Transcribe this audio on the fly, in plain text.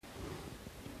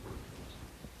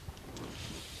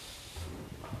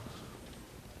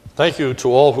Thank you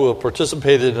to all who have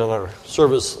participated in our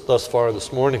service thus far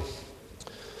this morning.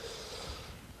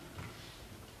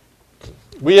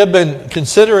 We have been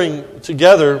considering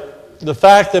together the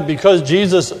fact that because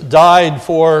Jesus died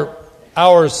for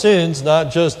our sins,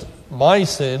 not just my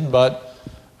sin, but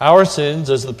our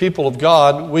sins as the people of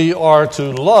God, we are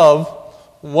to love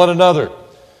one another.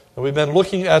 And we've been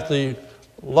looking at the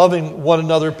loving one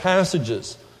another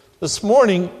passages. This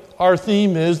morning, our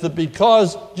theme is that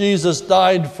because Jesus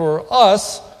died for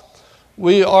us,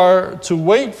 we are to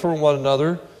wait for one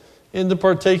another in the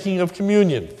partaking of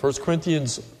communion. 1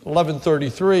 Corinthians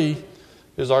 11:33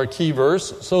 is our key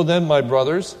verse. So then, my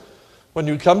brothers, when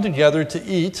you come together to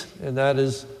eat, and that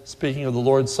is speaking of the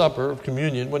Lord's Supper, of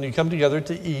communion, when you come together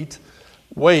to eat,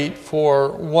 wait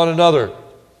for one another.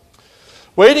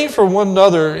 Waiting for one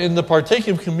another in the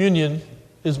partaking of communion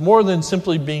is more than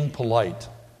simply being polite.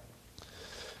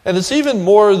 And it's even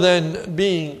more than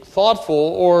being thoughtful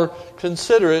or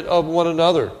considerate of one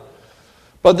another.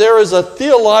 But there is a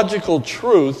theological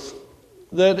truth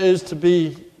that is to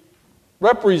be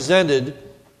represented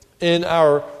in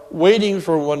our waiting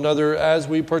for one another as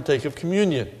we partake of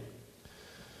communion.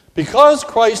 Because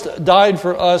Christ died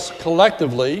for us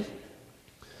collectively,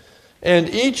 and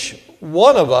each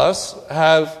one of us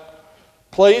have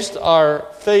placed our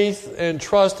faith and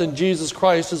trust in Jesus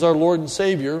Christ as our Lord and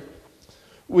Savior,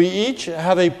 we each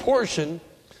have a portion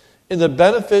in the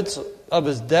benefits of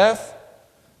His death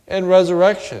and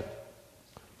resurrection.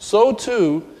 So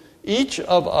too, each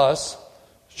of us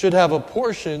should have a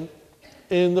portion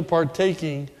in the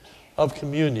partaking of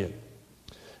communion.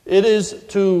 It is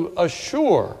to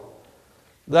assure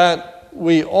that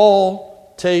we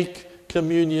all take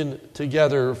communion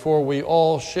together, for we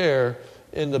all share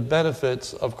in the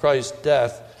benefits of Christ's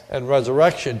death and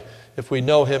resurrection if we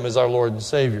know Him as our Lord and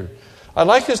Savior. I'd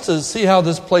like us to see how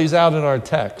this plays out in our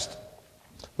text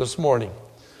this morning.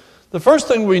 The first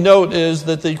thing we note is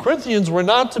that the Corinthians were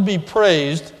not to be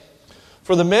praised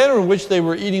for the manner in which they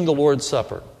were eating the Lord's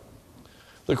Supper.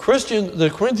 The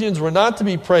Corinthians were not to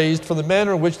be praised for the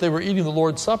manner in which they were eating the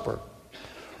Lord's Supper.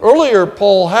 Earlier,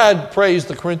 Paul had praised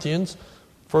the Corinthians,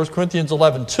 1 Corinthians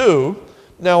 11:2.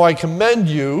 Now I commend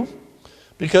you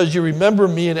because you remember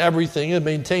me in everything and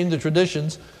maintain the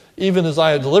traditions even as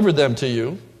I have delivered them to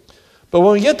you. But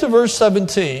when we get to verse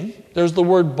 17, there's the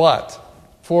word but,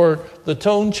 for the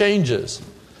tone changes.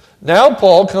 Now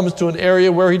Paul comes to an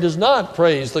area where he does not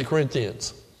praise the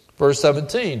Corinthians. Verse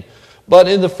 17, but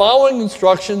in the following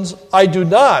instructions, I do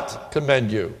not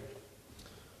commend you.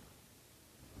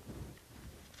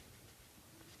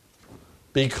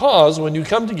 Because when you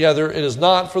come together, it is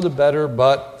not for the better,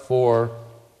 but for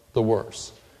the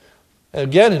worse.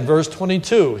 Again, in verse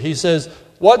 22, he says,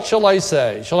 what shall I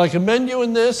say? Shall I commend you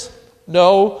in this?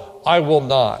 No, I will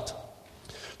not.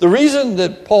 The reason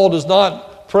that Paul does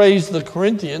not praise the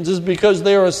Corinthians is because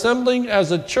they are assembling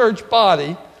as a church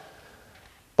body,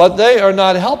 but they are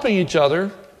not helping each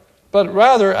other, but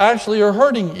rather actually are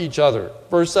hurting each other.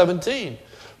 Verse 17,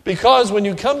 because when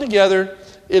you come together,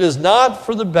 it is not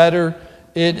for the better,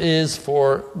 it is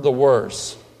for the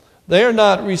worse. They are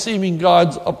not receiving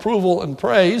God's approval and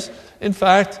praise. In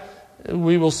fact,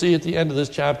 we will see at the end of this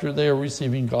chapter, they are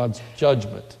receiving God's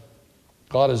judgment.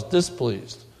 God is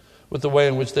displeased with the way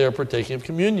in which they are partaking of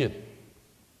communion.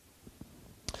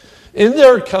 In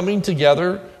their coming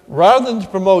together, rather than to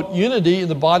promote unity in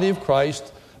the body of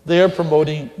Christ, they are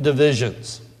promoting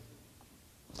divisions.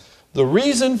 The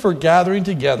reason for gathering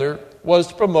together was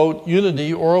to promote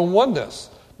unity or a oneness.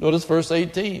 Notice verse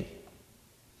 18.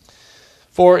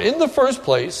 For in the first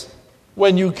place,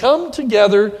 when you come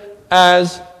together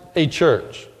as a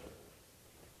church,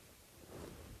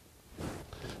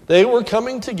 they were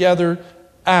coming together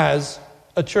as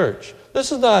a church.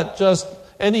 This is not just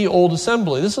any old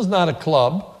assembly. This is not a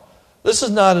club. This is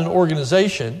not an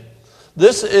organization.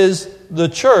 This is the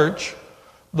church,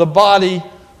 the body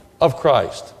of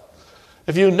Christ.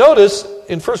 If you notice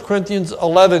in 1 Corinthians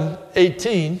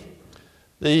 11:18,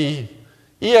 the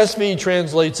ESV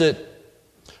translates it,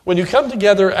 when you come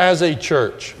together as a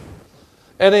church.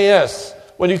 NAS,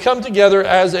 when you come together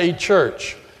as a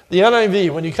church. The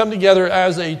NIV, when you come together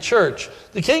as a church.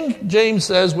 The King James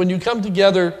says, when you come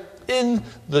together in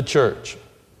the church.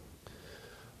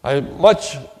 I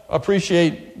much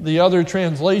appreciate the other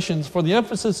translations, for the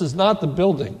emphasis is not the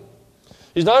building.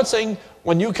 He's not saying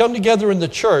when you come together in the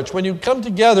church, when you come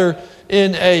together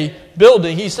in a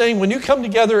building. He's saying when you come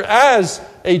together as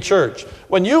a church,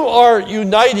 when you are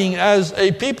uniting as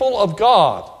a people of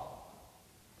God,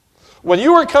 when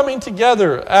you are coming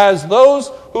together as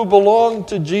those who belong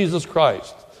to Jesus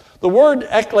Christ. The word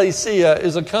ekklesia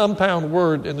is a compound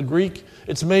word in the Greek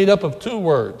It's made up of two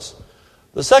words.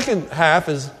 The second half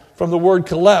is from the word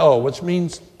kaleo, which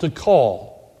means to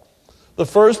call. The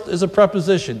first is a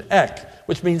preposition, ek,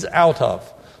 which means out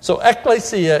of. So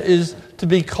ecclesia is to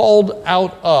be called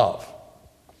out of.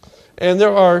 And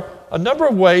there are a number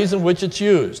of ways in which it's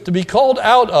used. To be called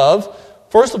out of,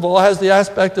 first of all, has the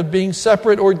aspect of being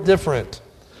separate or different.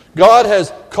 God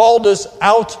has called us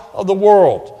out of the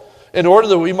world in order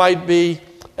that we might be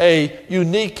a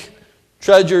unique,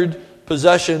 treasured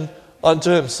possession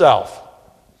unto himself.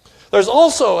 There's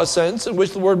also a sense in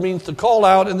which the word means to call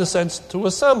out in the sense to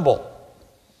assemble,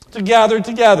 to gather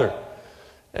together.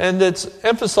 And it's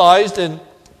emphasized in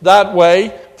that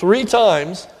way 3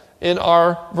 times in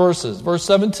our verses. Verse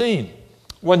 17,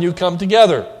 when you come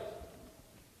together.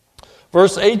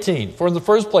 Verse 18, for in the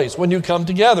first place, when you come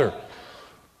together.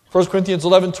 1 Corinthians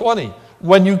 11:20,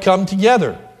 when you come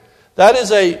together. That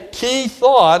is a key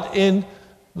thought in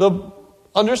the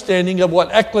understanding of what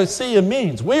ecclesia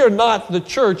means. We are not the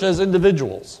church as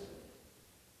individuals.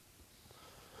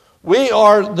 We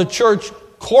are the church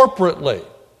corporately.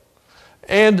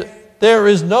 And there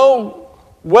is no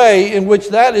way in which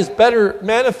that is better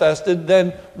manifested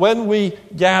than when we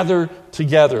gather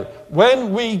together.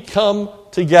 When we come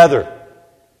together.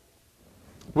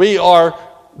 We are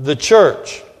the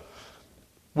church.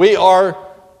 We are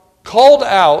called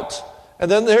out, and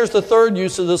then there's the third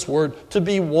use of this word, to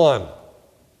be one.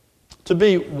 To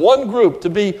be one group, to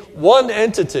be one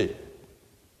entity.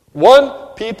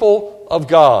 One people of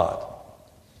God.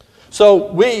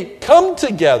 So we come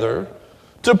together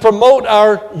to promote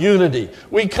our unity.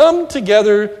 We come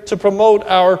together to promote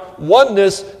our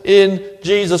oneness in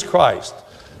Jesus Christ.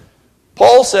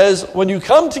 Paul says, when you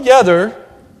come together,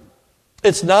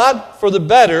 it's not for the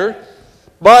better,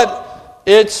 but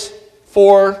it's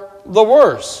for the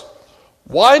worse.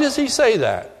 Why does he say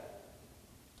that?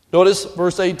 Notice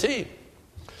verse 18.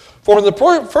 For in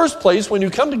the first place, when you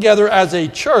come together as a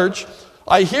church,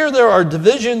 I hear there are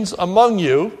divisions among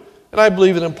you, and I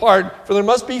believe it in part, for there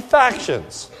must be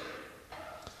factions.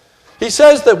 He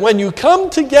says that when you come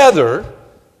together,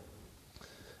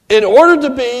 in order to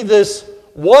be this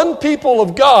one people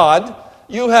of God,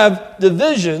 you have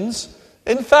divisions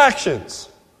and factions.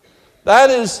 That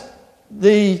is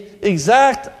the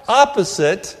exact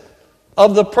opposite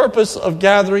of the purpose of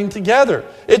gathering together.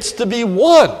 It's to be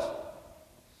one.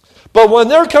 But when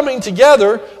they're coming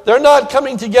together, they're not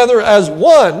coming together as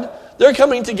one. They're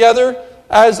coming together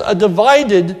as a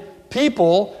divided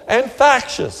people and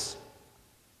factious.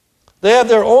 They have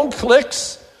their own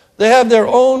cliques. They have their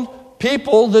own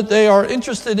people that they are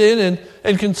interested in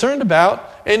and concerned about.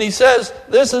 And he says,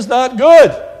 this is not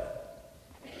good.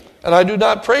 And I do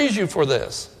not praise you for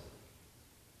this.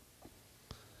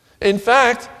 In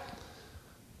fact,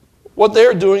 what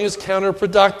they're doing is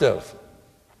counterproductive.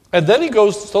 And then he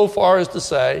goes so far as to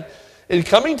say, in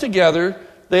coming together,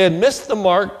 they had missed the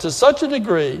mark to such a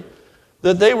degree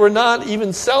that they were not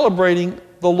even celebrating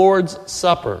the Lord's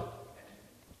Supper.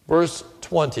 Verse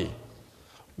 20.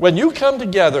 When you come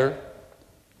together,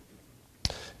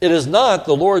 it is not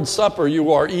the Lord's Supper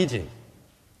you are eating.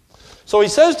 So he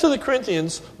says to the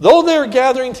Corinthians, though they're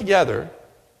gathering together,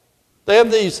 they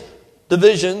have these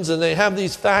divisions and they have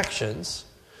these factions,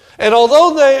 and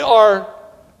although they are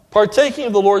partaking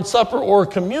of the Lord's Supper or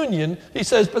communion, he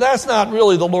says, but that's not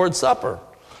really the Lord's Supper.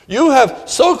 You have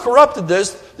so corrupted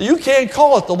this that you can't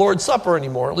call it the Lord's Supper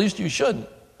anymore. At least you shouldn't.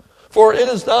 For it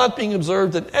is not being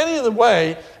observed in any of the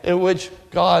way in which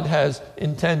God has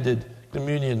intended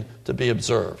communion to be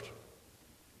observed.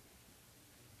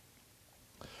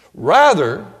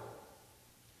 Rather,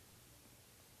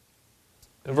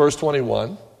 in verse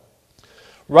 21,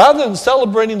 rather than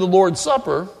celebrating the Lord's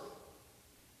Supper,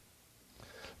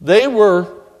 they were,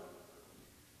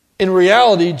 in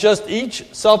reality, just each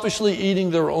selfishly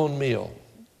eating their own meal.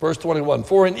 Verse 21,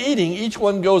 for in eating, each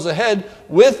one goes ahead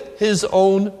with his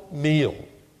own meal.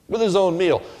 With his own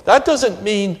meal. That doesn't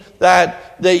mean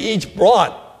that they each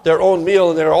brought their own meal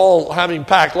and they're all having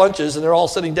packed lunches and they're all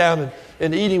sitting down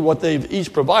and eating what they've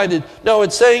each provided. No,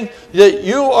 it's saying that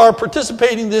you are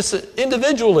participating this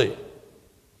individually.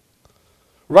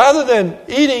 Rather than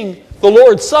eating the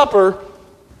Lord's Supper,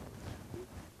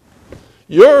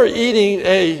 you're eating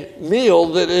a meal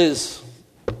that is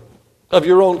of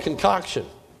your own concoction,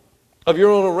 of your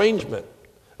own arrangement,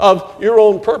 of your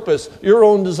own purpose, your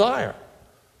own desire.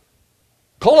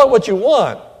 Call it what you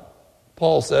want,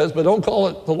 Paul says, but don't call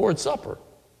it the Lord's Supper.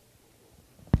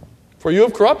 For you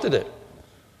have corrupted it.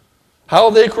 How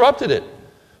have they corrupted it?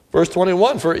 Verse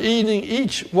 21, for eating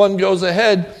each one goes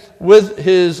ahead with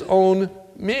his own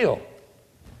meal.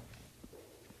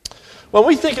 When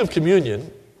we think of communion,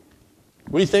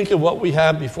 we think of what we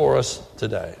have before us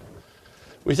today.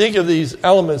 We think of these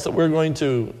elements that we're going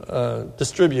to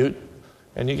distribute,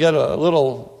 and you get a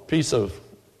little piece of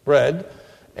bread,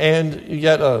 and you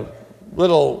get a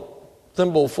little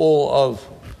thimble full of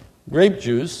grape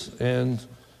juice, and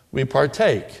we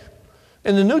partake.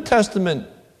 In the New Testament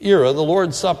era, the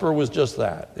Lord's Supper was just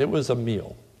that. It was a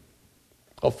meal,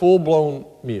 a full-blown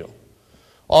meal,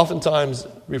 oftentimes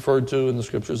referred to in the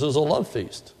Scriptures as a love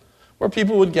feast, where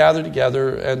people would gather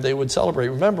together and they would celebrate.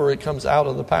 Remember, it comes out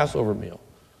of the Passover meal.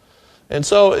 And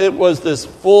so it was this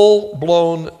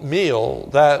full-blown meal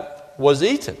that was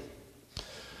eaten.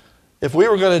 If we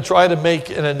were going to try to make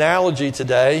an analogy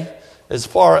today, as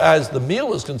far as the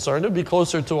meal is concerned, it would be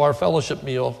closer to our fellowship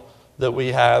meal that we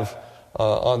have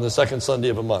on the second Sunday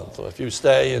of a month. If you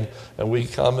stay and we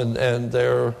come and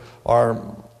there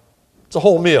are, it's a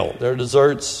whole meal. There are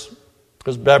desserts,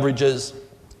 there's beverages,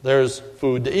 there's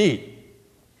food to eat.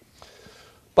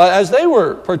 But as they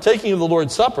were partaking of the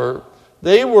Lord's Supper,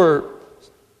 they were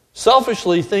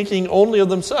selfishly thinking only of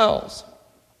themselves.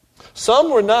 Some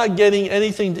were not getting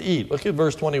anything to eat. Look at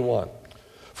verse 21.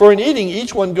 For in eating,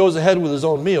 each one goes ahead with his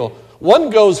own meal. One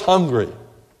goes hungry.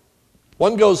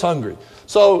 One goes hungry.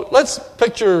 So let's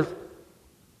picture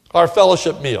our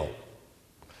fellowship meal.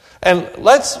 And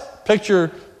let's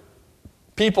picture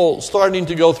people starting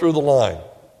to go through the line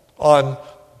on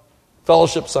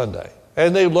Fellowship Sunday.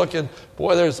 And they look and,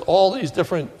 boy, there's all these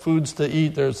different foods to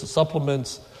eat. There's the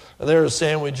supplements, there are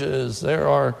sandwiches, there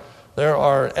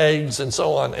are eggs, and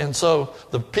so on. And so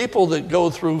the people that go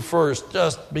through first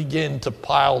just begin to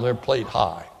pile their plate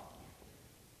high.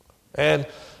 And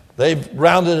they've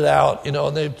rounded it out,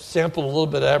 and they've sampled a little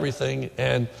bit of everything,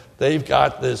 and they've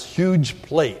got this huge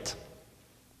plate.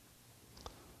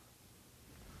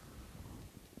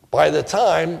 By the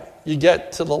time you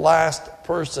get to the last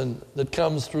person that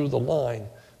comes through the line,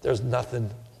 there's nothing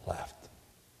left.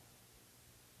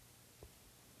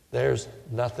 There's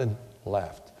nothing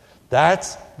left.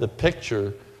 That's the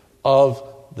picture of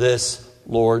this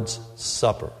Lord's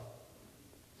Supper.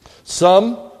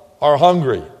 Some are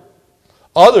hungry.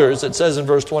 Others, it says in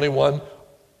verse 21,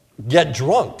 get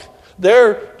drunk.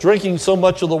 They're drinking so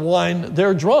much of the wine,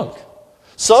 they're drunk.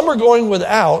 Some are going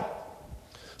without.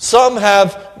 Some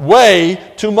have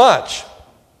way too much.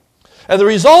 And the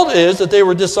result is that they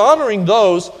were dishonoring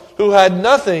those who had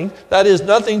nothing, that is,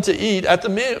 nothing to eat at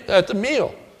the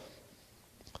meal.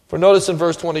 For notice in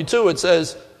verse 22, it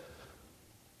says,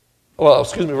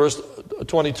 verse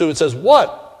 22, it says,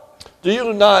 what? Do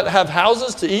you not have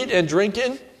houses to eat and drink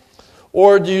in?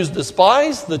 Or do you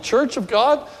despise the church of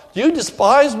God? Do you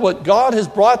despise what God has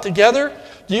brought together?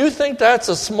 Do you think that's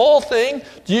a small thing?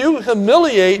 Do you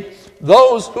humiliate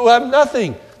those who have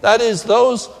nothing? That is,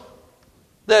 those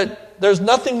that there's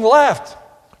nothing left.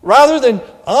 Rather than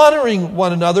honoring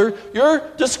one another, you're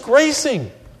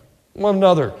disgracing one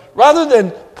another. Rather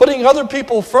than putting other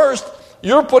people first,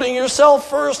 you're putting yourself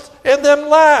first and them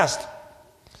last.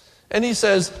 And he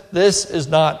says, this is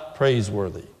not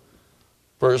praiseworthy.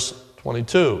 Verse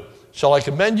 22, shall I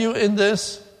commend you in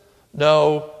this?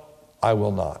 No, I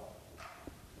will not.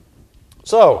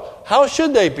 So, how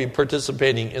should they be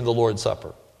participating in the Lord's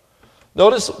Supper?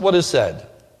 Notice what is said.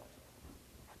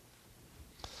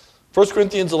 1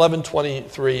 Corinthians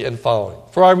 11:23 and following.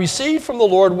 For I received from the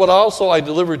Lord what also I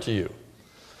delivered to you,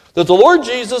 that the Lord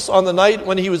Jesus, on the night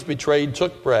when he was betrayed,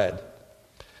 took bread.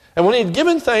 And when he had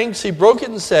given thanks, he broke it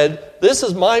and said, this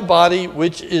is my body,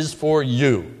 which is for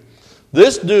you.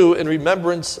 This do in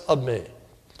remembrance of me.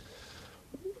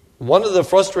 One of the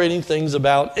frustrating things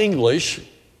about English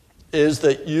is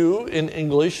that you in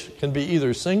English can be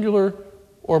either singular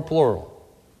or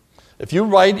plural. If you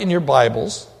write in your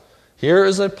Bibles, here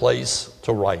is a place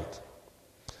to write.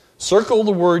 Circle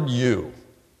the word you.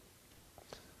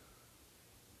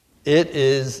 It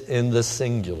is in the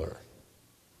singular.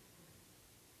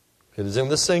 It is in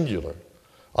the singular.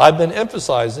 I've been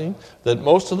emphasizing that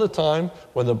most of the time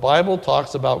when the Bible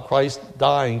talks about Christ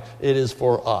dying, it is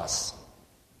for us.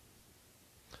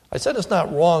 I said it's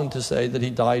not wrong to say that he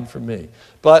died for me.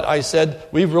 But I said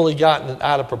we've really gotten it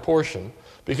out of proportion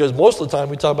because most of the time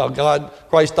we talk about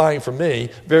Christ dying for me,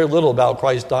 very little about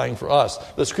Christ dying for us.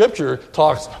 The Scripture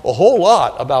talks a whole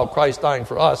lot about Christ dying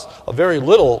for us, a very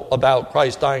little about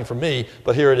Christ dying for me,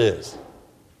 but here it is.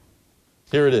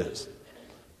 Here it is.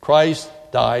 Christ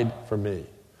died for me.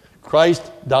 Christ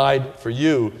died for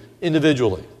you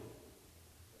individually.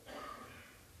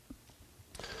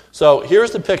 So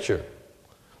here's the picture.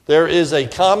 There is a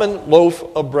common loaf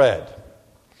of bread.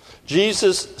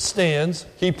 Jesus stands,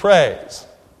 he prays,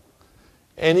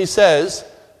 and he says,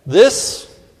 this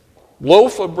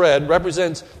loaf of bread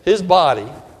represents his body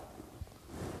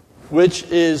which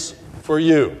is for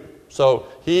you. So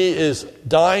he is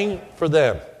dying for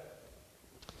them.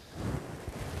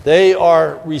 They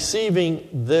are receiving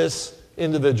this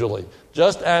individually,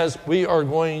 just as we are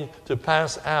going to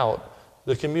pass out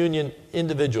the communion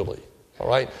individually. All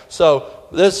right? So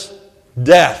this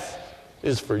death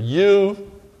is for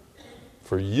you,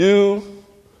 for you,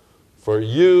 for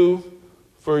you,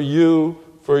 for you,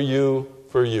 for you,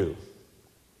 for you.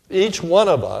 Each one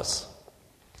of us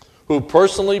who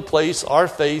personally place our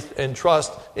faith and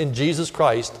trust in Jesus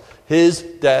Christ, his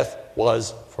death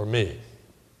was for me.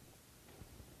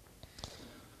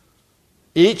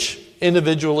 Each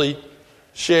individually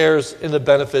shares in the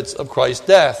benefits of Christ's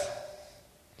death.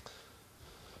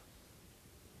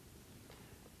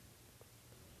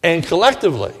 And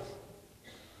collectively,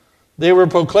 they were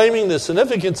proclaiming the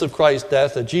significance of Christ's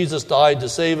death, that Jesus died to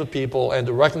save a people and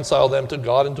to reconcile them to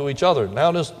God and to each other.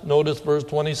 Now notice verse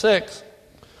 26.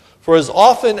 For as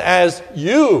often as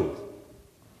you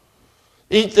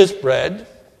eat this bread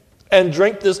and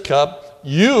drink this cup,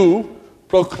 you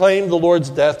proclaim the Lord's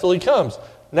death till he comes.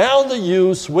 Now the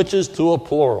you switches to a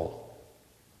plural.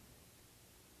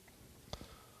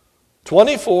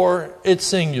 24, it's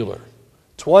singular.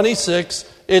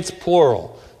 26, it's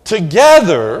plural.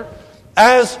 Together,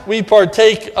 as we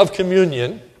partake of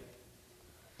communion,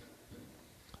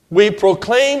 we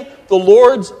proclaim the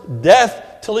Lord's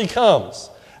death till he comes.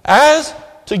 As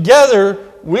together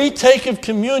we take of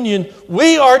communion,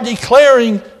 we are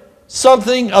declaring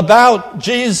something about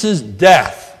Jesus'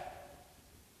 death.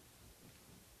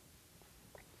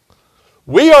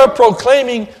 We are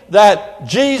proclaiming that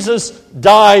Jesus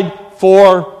died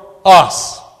for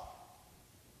us.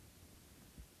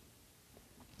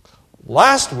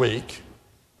 Last week,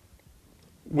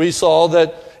 we saw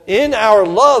that in our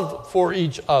love for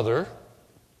each other,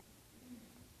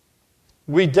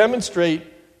 we demonstrate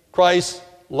Christ's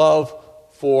love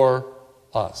for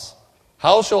us.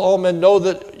 How shall all men know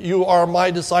that you are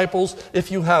my disciples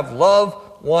if you have love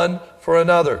one for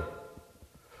another?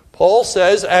 Paul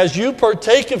says, as you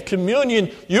partake of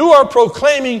communion, you are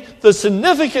proclaiming the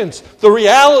significance, the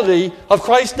reality of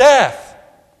Christ's death.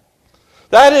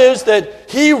 That is, that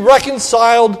he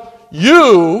reconciled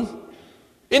you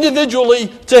individually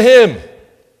to him.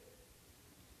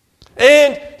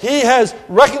 And he has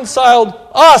reconciled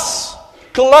us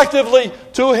collectively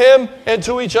to him and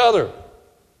to each other.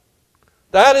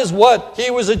 That is what he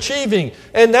was achieving,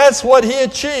 and that's what he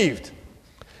achieved.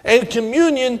 And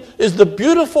communion is the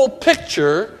beautiful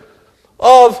picture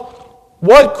of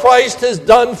what Christ has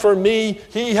done for me,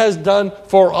 he has done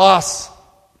for us.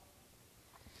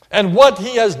 And what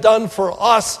he has done for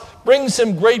us brings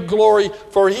him great glory,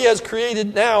 for he has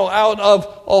created now out of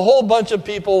a whole bunch of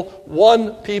people,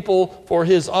 one people for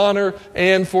his honor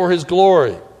and for his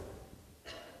glory.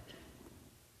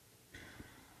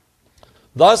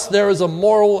 Thus, there is a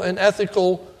moral and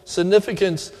ethical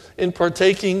significance in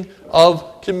partaking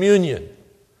of communion.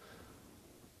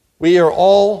 We are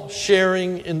all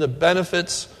sharing in the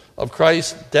benefits of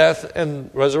Christ's death and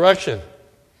resurrection.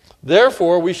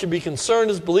 Therefore, we should be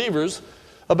concerned as believers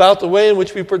about the way in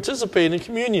which we participate in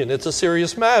communion. It's a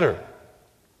serious matter.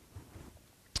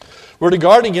 We're to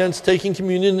guard against taking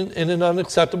communion in an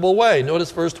unacceptable way.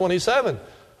 Notice verse 27.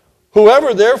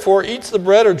 Whoever therefore eats the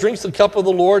bread or drinks the cup of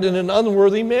the Lord in an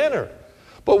unworthy manner.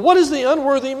 But what is the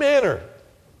unworthy manner?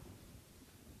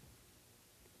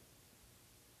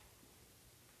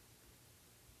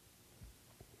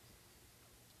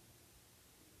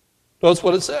 Notice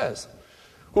what it says.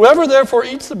 Whoever therefore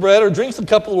eats the bread or drinks the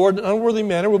cup of the Lord in an unworthy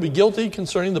manner will be guilty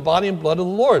concerning the body and blood of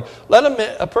the Lord. Let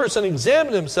a person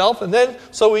examine himself and then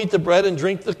so eat the bread and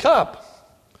drink the cup.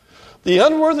 The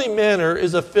unworthy manner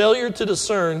is a failure to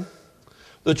discern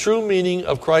the true meaning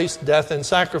of Christ's death and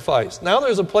sacrifice. Now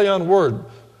there's a play on word.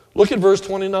 Look at verse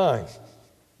 29.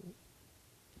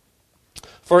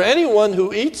 For anyone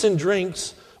who eats and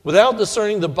drinks without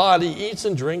discerning the body eats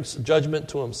and drinks judgment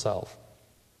to himself.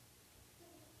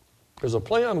 There's a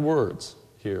play on words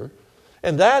here.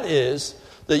 And that is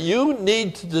that you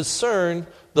need to discern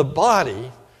the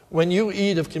body when you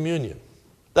eat of communion.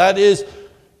 That is,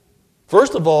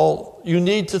 first of all, you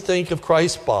need to think of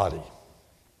Christ's body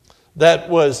that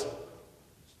was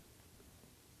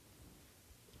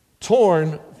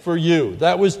torn for you,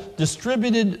 that was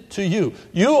distributed to you.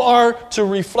 You are to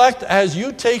reflect as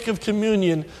you take of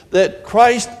communion that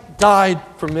Christ died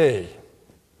for me,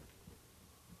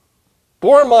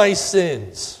 bore my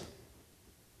sins.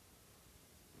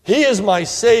 He is my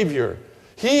Savior.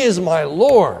 He is my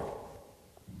Lord.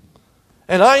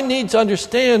 And I need to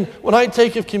understand when I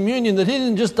take of communion that He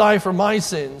didn't just die for my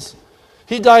sins.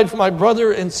 He died for my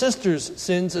brother and sister's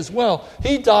sins as well.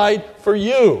 He died for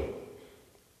you.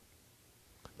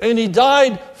 And he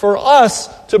died for us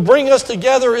to bring us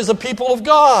together as a people of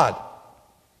God.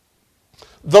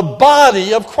 The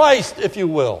body of Christ, if you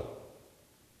will.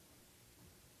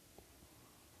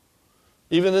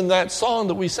 Even in that song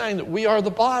that we sang, that we are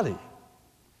the body.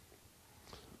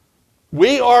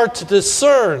 We are to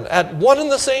discern at one and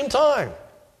the same time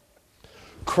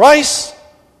Christ's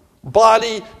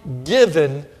body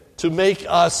given to make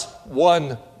us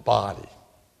one body.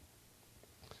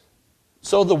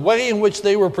 So the way in which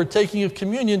they were partaking of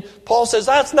communion, Paul says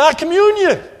that's not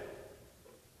communion.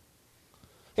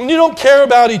 When you don't care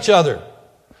about each other.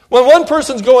 When one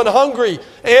person's going hungry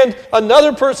and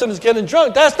another person is getting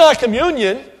drunk, that's not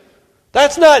communion.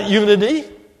 That's not unity.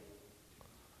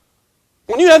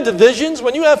 When you have divisions,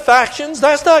 when you have factions,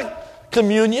 that's not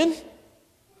communion.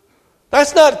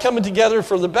 That's not coming together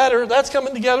for the better. That's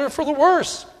coming together for the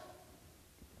worse.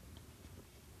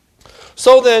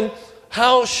 So then,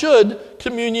 how should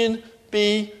communion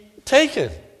be taken?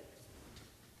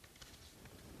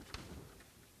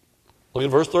 Look at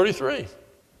verse 33.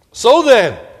 So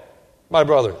then, my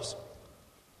brothers,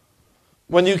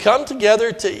 when you come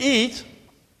together to eat,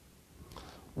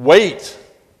 wait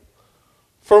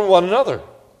for one another.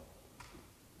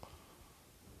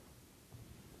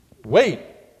 Wait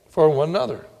for one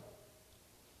another.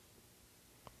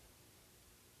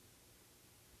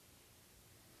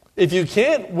 If you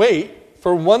can't wait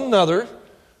for one another,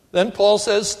 then Paul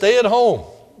says, stay at home.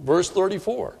 Verse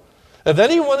 34. If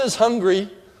anyone is hungry,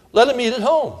 let him eat at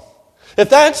home. If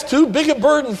that's too big a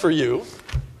burden for you,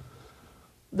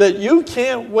 that you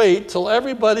can't wait till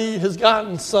everybody has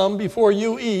gotten some before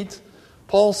you eat,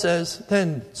 Paul says,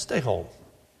 then stay home.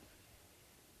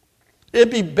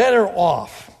 It'd be better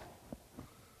off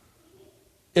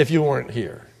if you weren't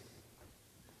here.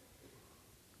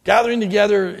 Gathering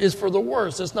together is for the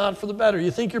worse. It's not for the better.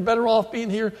 You think you're better off being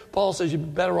here? Paul says you're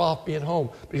better off being home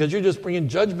because you're just bringing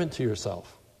judgment to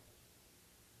yourself.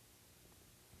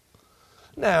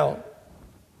 Now,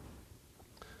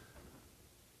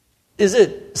 is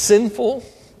it sinful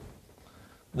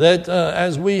that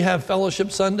as we have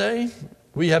Fellowship Sunday,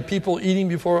 we have people eating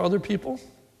before other people?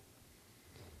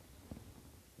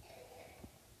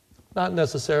 Not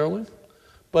necessarily.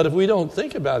 But if we don't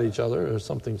think about each other, there's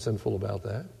something sinful about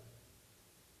that.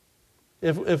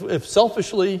 If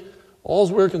selfishly, all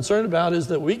we're concerned about is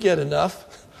that we get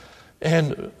enough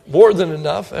and more than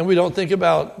enough, and we don't think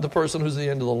about the person who's at the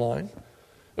end of the line.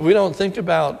 If we don't think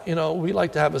about, we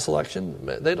like to have a selection,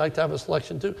 they'd like to have a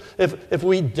selection too. If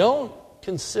we don't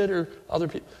consider other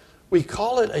people, we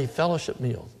call it a fellowship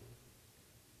meal.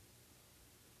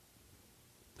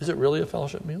 Is it really a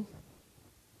fellowship meal?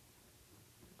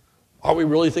 Are we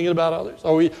really thinking about others?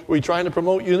 Are we trying to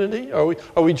promote unity? Are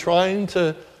we trying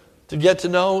to get to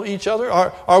know each other?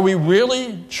 Are we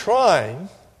really trying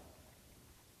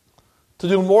to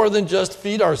do more than just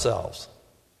feed ourselves?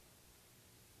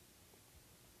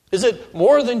 Is it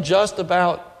more than just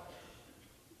about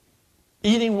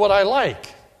eating what I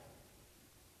like?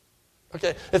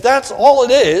 Okay, if that's all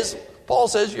it is, Paul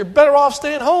says you're better off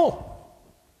staying home.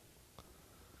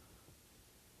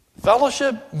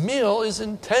 Fellowship meal is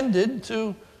intended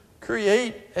to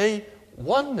create a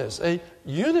oneness, a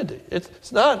unity.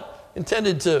 It's not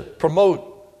intended to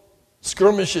promote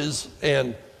skirmishes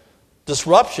and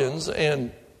disruptions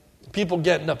and people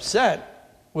getting upset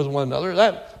with one another.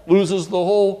 That loses the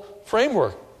whole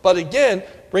framework. But again,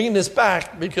 bringing this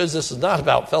back, because this is not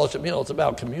about fellowship meal, it's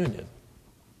about communion.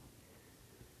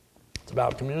 It's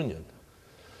about communion.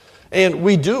 And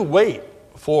we do wait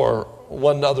for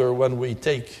one another when we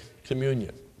take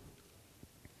communion.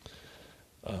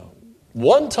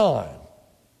 One time,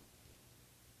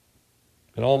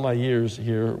 in all my years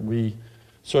here, we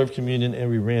served communion and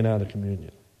we ran out of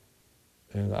communion.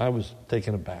 And I was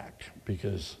taken aback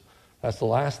because that's the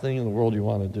last thing in the world you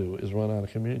want to do is run out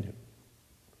of communion.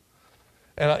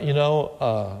 And,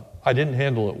 I didn't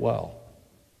handle it well.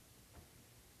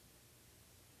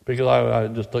 Because I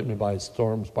just took me by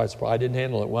storm, by surprise. I didn't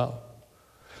handle it well.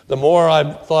 The more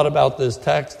I thought about this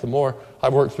text, the more I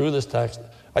worked through this text,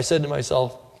 I said to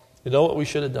myself, you know what we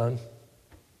should have done?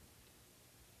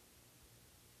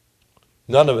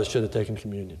 None of us should have taken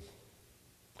communion.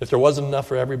 If there wasn't enough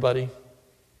for everybody,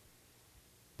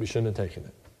 we shouldn't have taken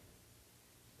it.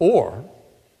 Or,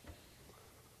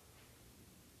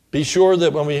 be sure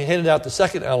that when we handed out the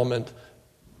second element,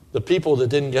 the people that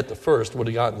didn't get the first would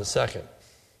have gotten the second.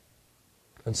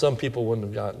 And some people wouldn't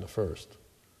have gotten the first.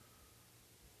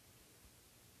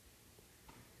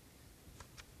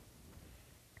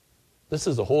 This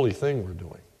is a holy thing we're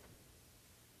doing.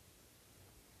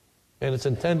 And it's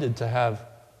intended to have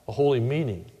a holy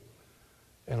meaning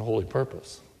and a holy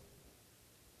purpose.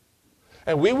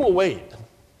 And we will wait.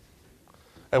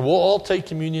 And we'll all take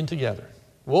communion together.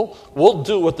 We'll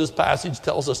do what this passage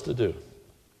tells us to do.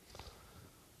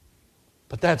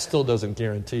 But that still doesn't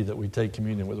guarantee that we take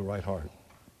communion with the right heart.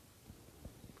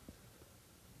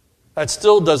 That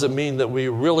still doesn't mean that we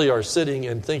really are sitting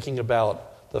and thinking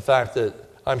about the fact that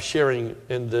I'm sharing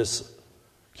in this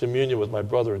communion with my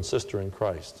brother and sister in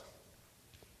Christ.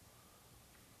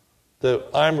 That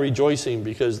I'm rejoicing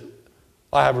because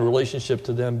I have a relationship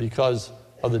to them because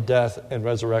of the death and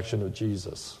resurrection of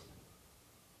Jesus.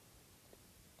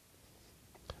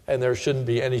 And there shouldn't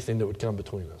be anything that would come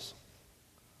between us.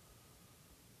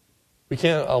 We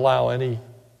can't allow any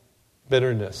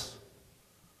bitterness,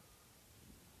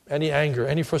 any anger,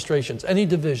 any frustrations, any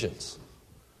divisions,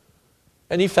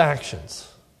 any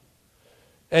factions,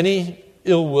 any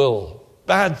ill will,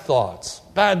 bad thoughts,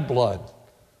 bad blood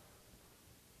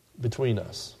between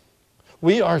us.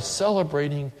 We are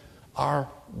celebrating our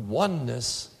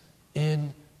oneness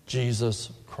in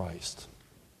Jesus Christ.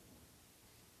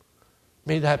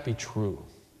 May that be true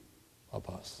of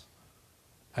us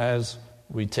as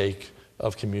we take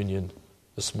of communion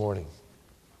this morning.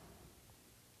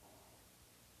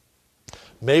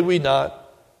 May we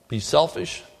not be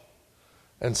selfish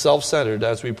and self-centered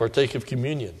as we partake of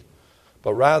communion,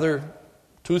 but rather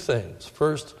two things.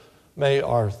 First, may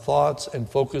our thoughts and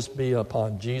focus be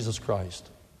upon Jesus Christ,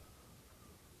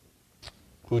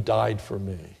 who died for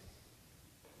me.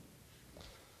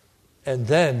 And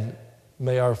then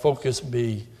may our focus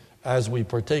be, as we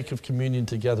partake of communion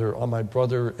together, on my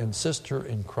brother and sister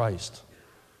in Christ,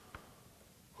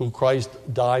 who Christ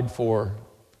died for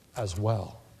as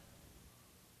well,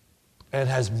 and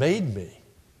has made me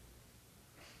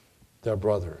their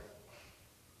brother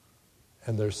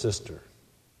and their sister.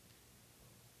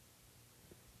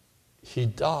 He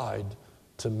died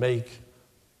to make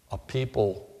a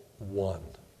people one,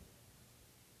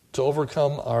 to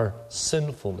overcome our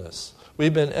sinfulness.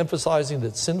 We've been emphasizing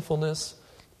that sinfulness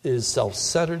is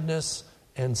self-centeredness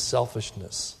and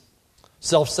selfishness.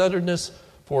 Self-centeredness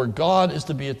for God is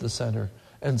to be at the center,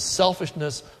 and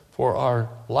selfishness for our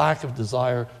lack of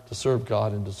desire to serve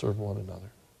God and to serve one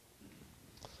another.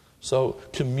 So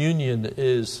communion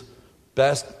is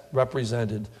best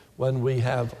represented when we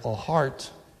have a heart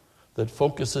that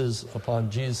focuses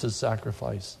upon Jesus'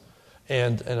 sacrifice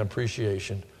and an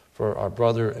appreciation for our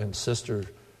brother and sister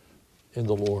in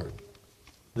the Lord.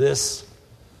 This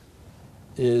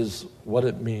is what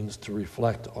it means to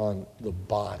reflect on the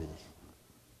body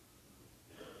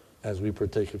as we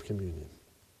partake of communion.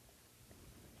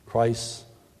 Christ's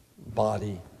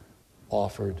body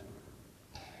offered,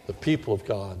 the people of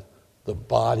God, the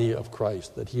body of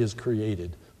Christ that he has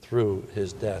created through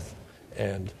his death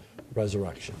and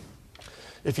resurrection.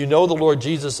 If you know the Lord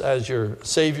Jesus as your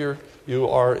Savior, you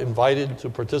are invited to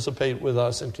participate with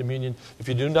us in communion. If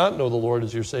you do not know the Lord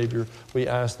as your Savior, we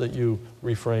ask that you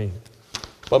refrain.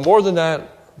 But more than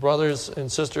that, brothers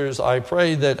and sisters, I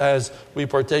pray that as we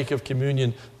partake of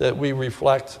communion, that we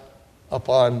reflect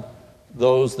upon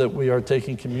those that we are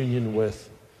taking communion with.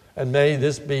 And may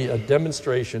this be a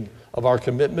demonstration of our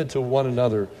commitment to one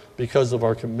another because of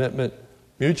our commitment,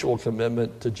 mutual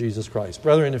commitment to Jesus Christ.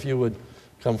 Brethren, if you would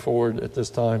come forward at this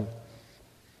time.